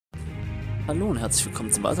Hallo und herzlich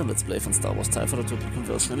willkommen zum weiteren Let's Play von Star Wars TIE Fighter. Dort bekommen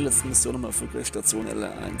wir aus schnell letzten Mission nochmal erfolgreich Station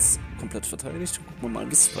LR1 komplett verteidigt und gucken wir mal,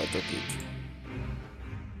 wie es weitergeht.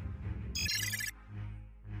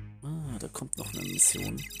 Ah, da kommt noch eine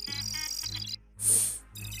Mission.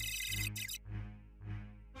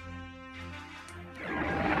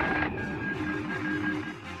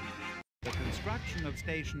 Construction of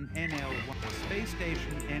station NL1, space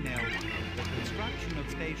station NL1. The construction of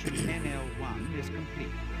station NL1 is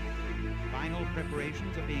complete. Final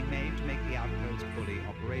preparations are being made to make the outpost fully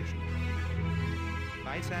operational.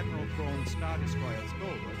 Vice Admiral Thrawn's Star Destroyer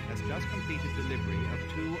Stalwart has just completed delivery of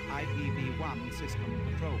 2 IPV-1 system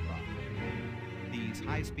patrol craft. These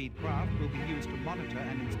high-speed craft will be used to monitor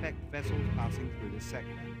and inspect vessels passing through this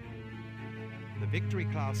sector. The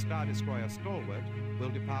Victory-class Star Destroyer Stalwart will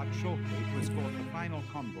depart shortly to escort the final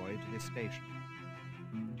convoy to his station.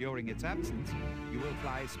 During its absence, you will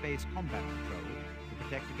fly Space Combat Patrol to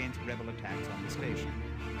protect against rebel attacks on the station.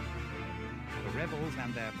 The rebels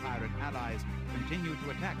and their pirate allies continue to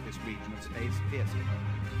attack this region of space fiercely.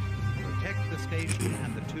 Protect the station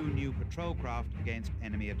and the 2 new patrol craft against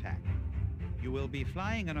enemy attack. You will be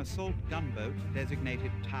flying an assault gunboat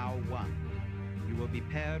designated Tau-1. You will be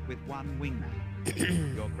paired with 1 wingman.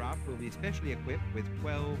 Your craft will be specially equipped with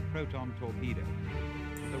 12 proton torpedoes.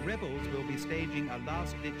 The rebels will be staging a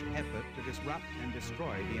last-ditch effort to disrupt and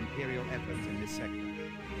destroy the Imperial efforts in this sector.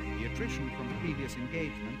 The attrition from previous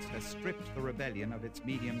engagements has stripped the Rebellion of its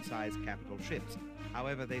medium-sized capital ships.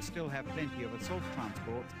 However, they still have plenty of assault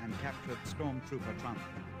transports and captured stormtrooper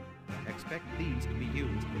transport. Expect these to be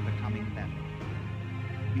used in the coming battle.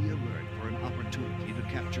 Be alert for an opportunity to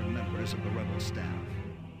capture members of the rebel staff.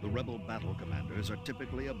 The rebel battle commanders are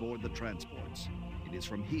typically aboard the transports. It is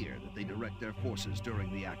from here that they direct their forces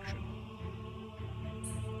during the action.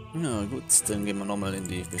 Ja gut, dann gehen wir nochmal in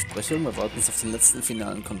die Besprechung. Wir warten jetzt auf den letzten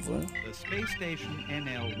finalen Konvoi. The space station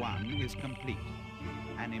NL1 is complete.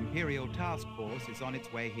 An Imperial task force is on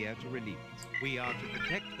its way here to relieve us. We are to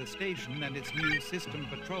protect the station and its new system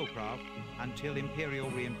patrol craft until Imperial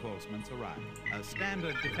reinforcements arrive. A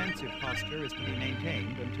standard defensive posture is to be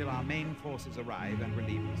maintained until our main forces arrive and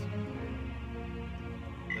relieve us.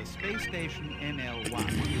 The space station NL1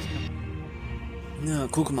 is complete. Ja,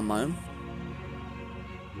 gucken wir mal.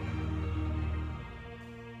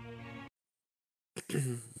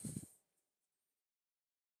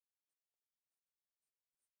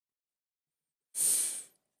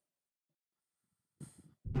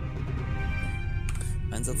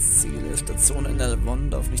 Einsatzziele: Station NL1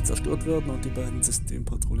 darf nicht zerstört werden und die beiden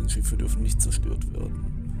Systempatrouillenschiffe dürfen nicht zerstört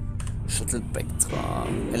werden. Shuttle Bactra.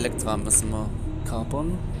 Elektra müssen wir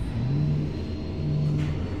kapern.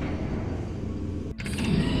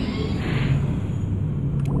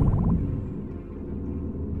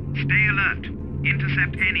 Stay alert.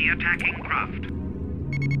 Intercept any attacking craft.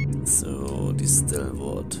 So, die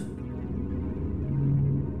Stalwart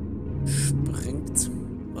springt.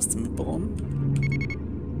 Was denn mitbauen?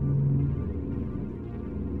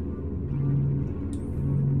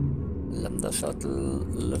 Lambda Shuttle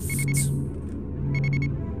Lift.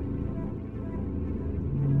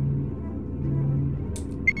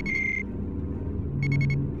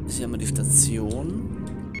 Hier haben wir die Station.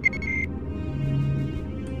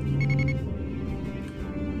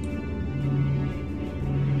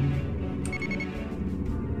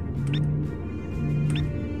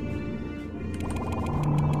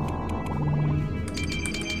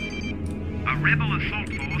 A rebel assault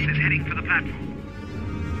force is heading for the platform.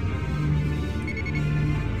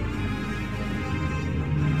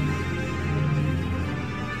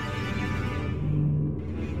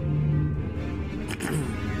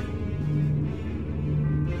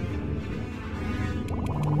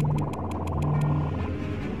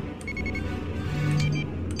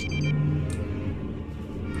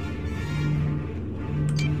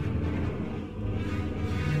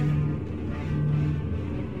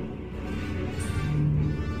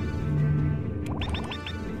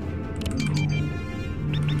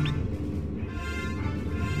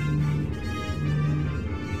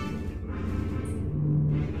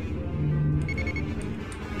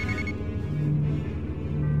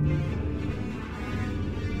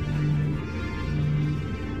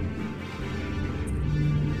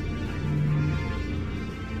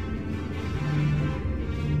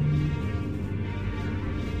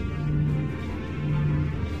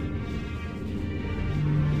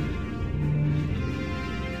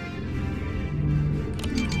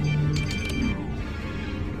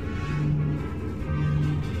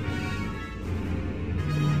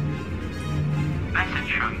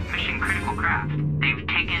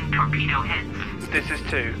 This is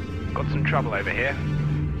 2. Got some trouble over here.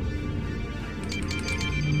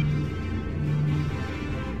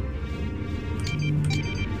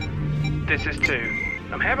 This is 2.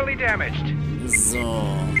 I'm heavily damaged.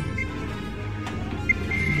 So.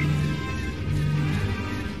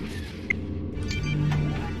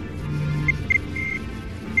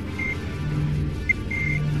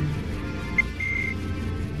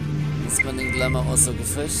 Jetzt mal den Glamour außer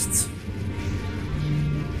Gefecht.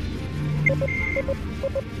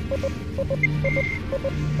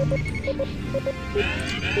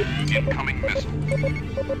 Incoming missile.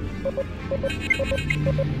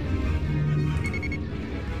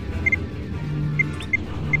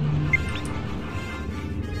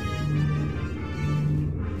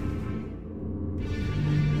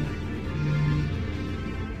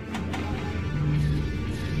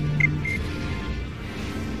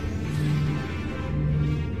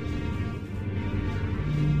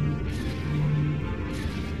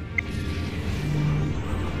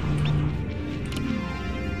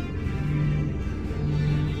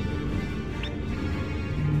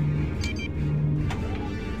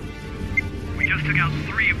 Just took out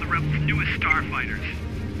 3 of the Rebels' newest starfighters.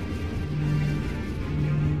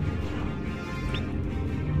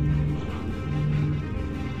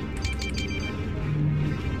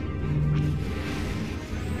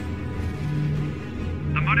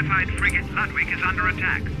 The modified frigate Ludwig is under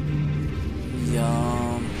attack.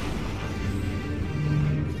 Ja.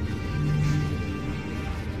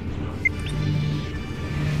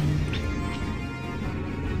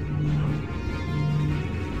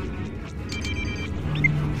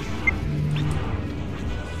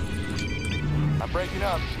 Breaking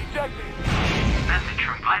up. Ejecting. Message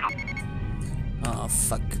from Vital. Ah,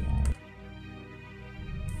 fuck.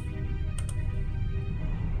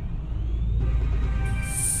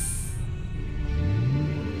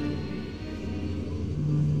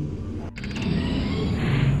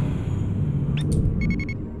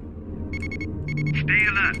 Stay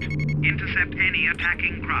alert. Intercept any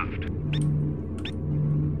attacking craft.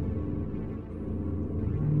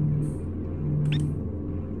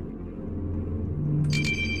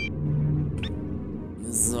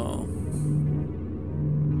 So.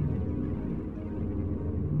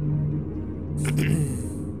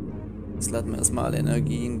 Jetzt laden wir erstmal alle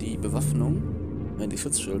Energie in die Bewaffnung, in die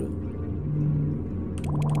Schutzschilde.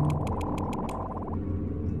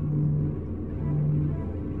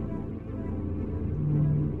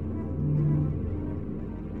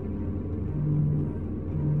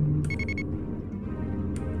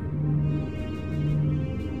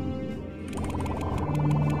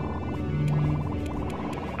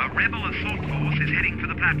 A rebel assault force is heading for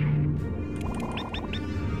the platform.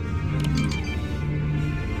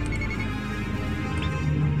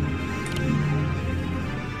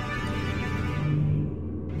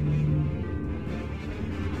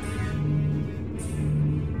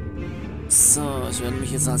 So, ich werde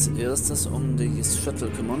mich jetzt als erstes um das Shuttle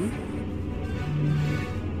kümmern.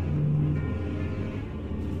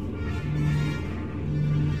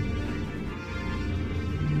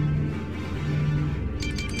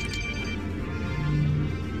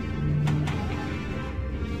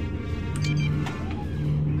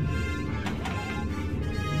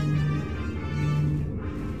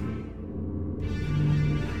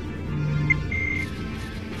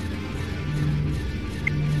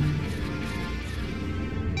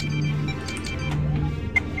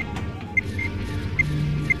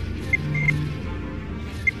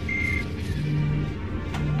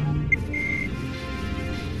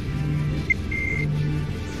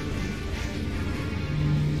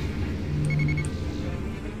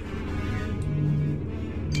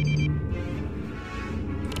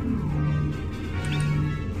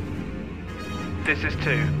 This is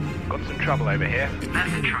 2. Got some trouble over here.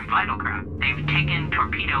 Message from Vital Craft. They've taken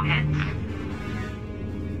torpedo hits.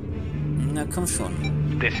 Na komm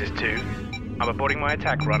schon. This is 2. I'm aborting my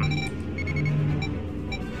attack run.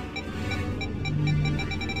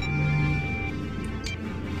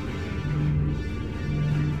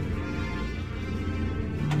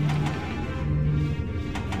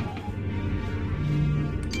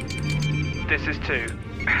 This is 2.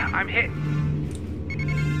 I'm hit.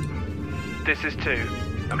 This is 2.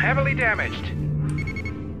 I'm heavily damaged.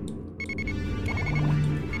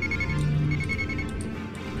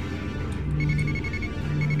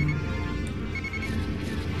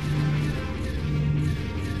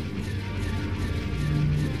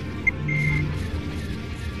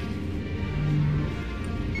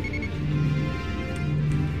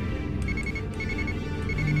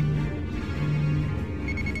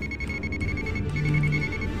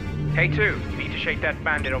 K2, you need to shake that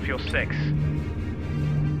bandit off your 6.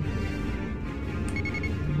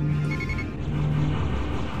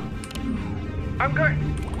 I'm going.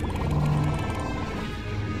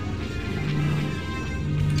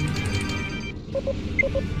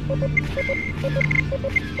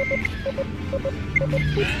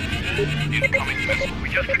 Incoming missile. We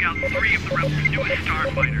just took out 3 of the Rebels' newest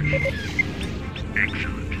starfighters.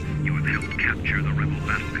 Excellent. You have helped capture the Rebel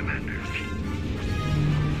battle commanders.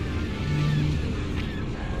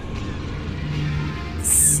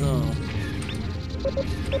 So.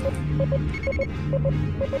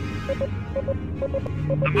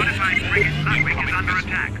 The modified frigate Ludwig is under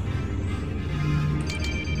attack.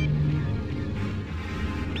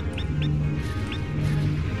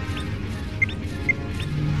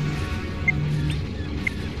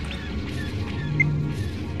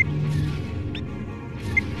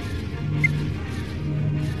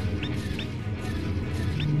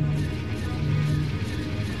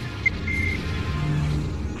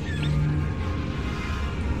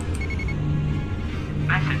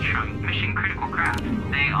 Message from Mission Critical Craft.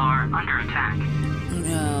 They are under attack.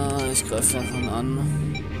 Ja, ich greife davon an.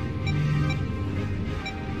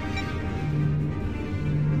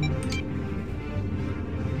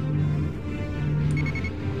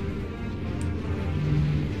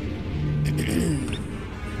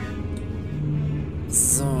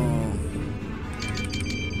 So.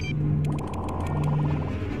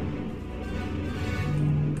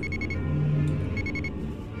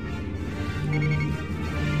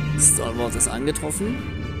 Stalwart ist angetroffen.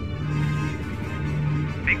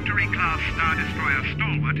 Victory-class Star Destroyer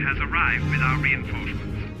Stalwart has arrived with our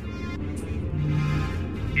reinforcements.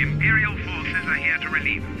 Imperial forces are here to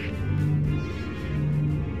relieve us.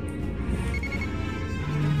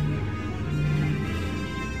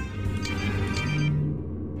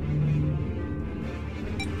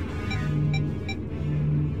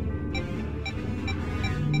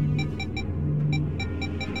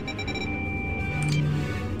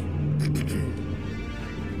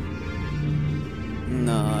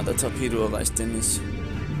 Na, der Torpedo erreicht den nicht.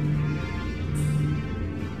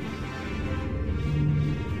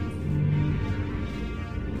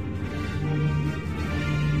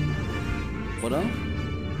 Oder?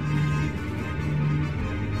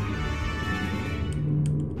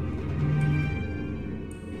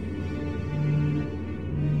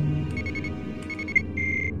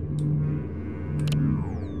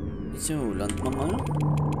 So, landen wir mal.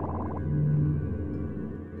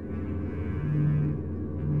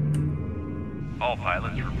 All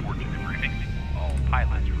pilots report to debriefing. All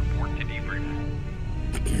pilots report to debriefing.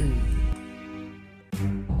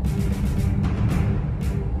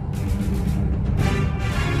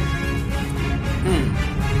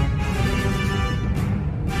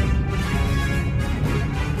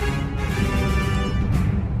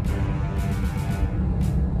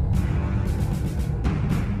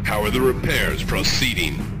 How are the repairs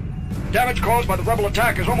proceeding? Damage caused by the rebel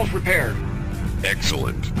attack is almost repaired.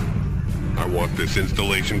 Excellent. I want this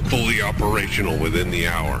installation fully operational within the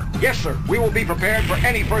hour. Yes, sir. We will be prepared for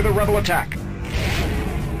any further rebel attack.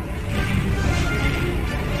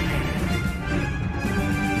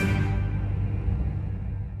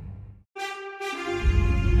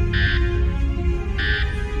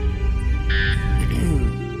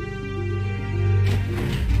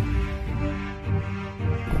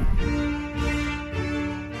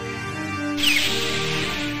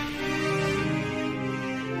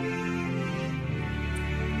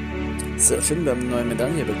 Sehr schön, wir haben eine neue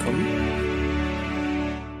Medaille bekommen.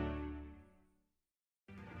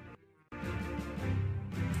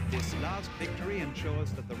 This last victory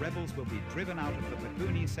ensures that the rebels will be driven out of the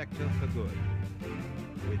Pakuni sector for good.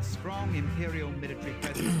 With strong Imperial military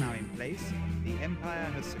presence now in place, the Empire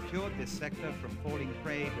has secured this sector from falling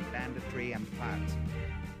prey to banditry and piracy.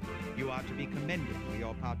 You are to be commended for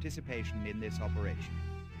your participation in this operation.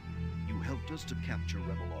 You helped us to capture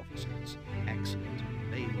rebel officers. Excellent.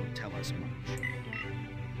 They will tell us much.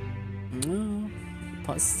 Ja,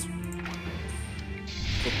 passt.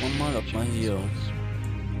 Gucken wir mal, ob wir hier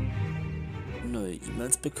neue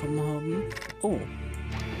E-Mails bekommen haben. Oh,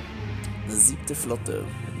 eine 7. Flotte.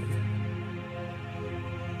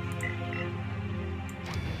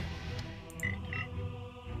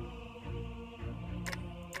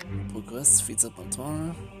 Progress,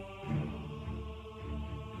 Vizeadmiral.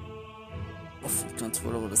 Offen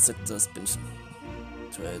Control over the Sektor Expansion.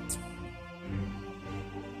 Trade.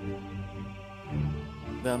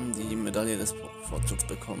 Wir haben die Medaille des Fortschritts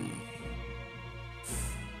bekommen.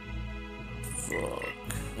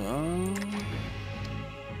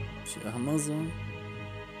 Hier haben wir sie.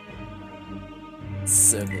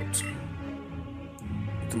 Sehr gut.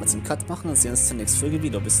 Können wir jetzt einen Cut machen und sehen uns zur nächsten Folge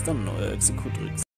wieder. Bis dann, euer Exekutor.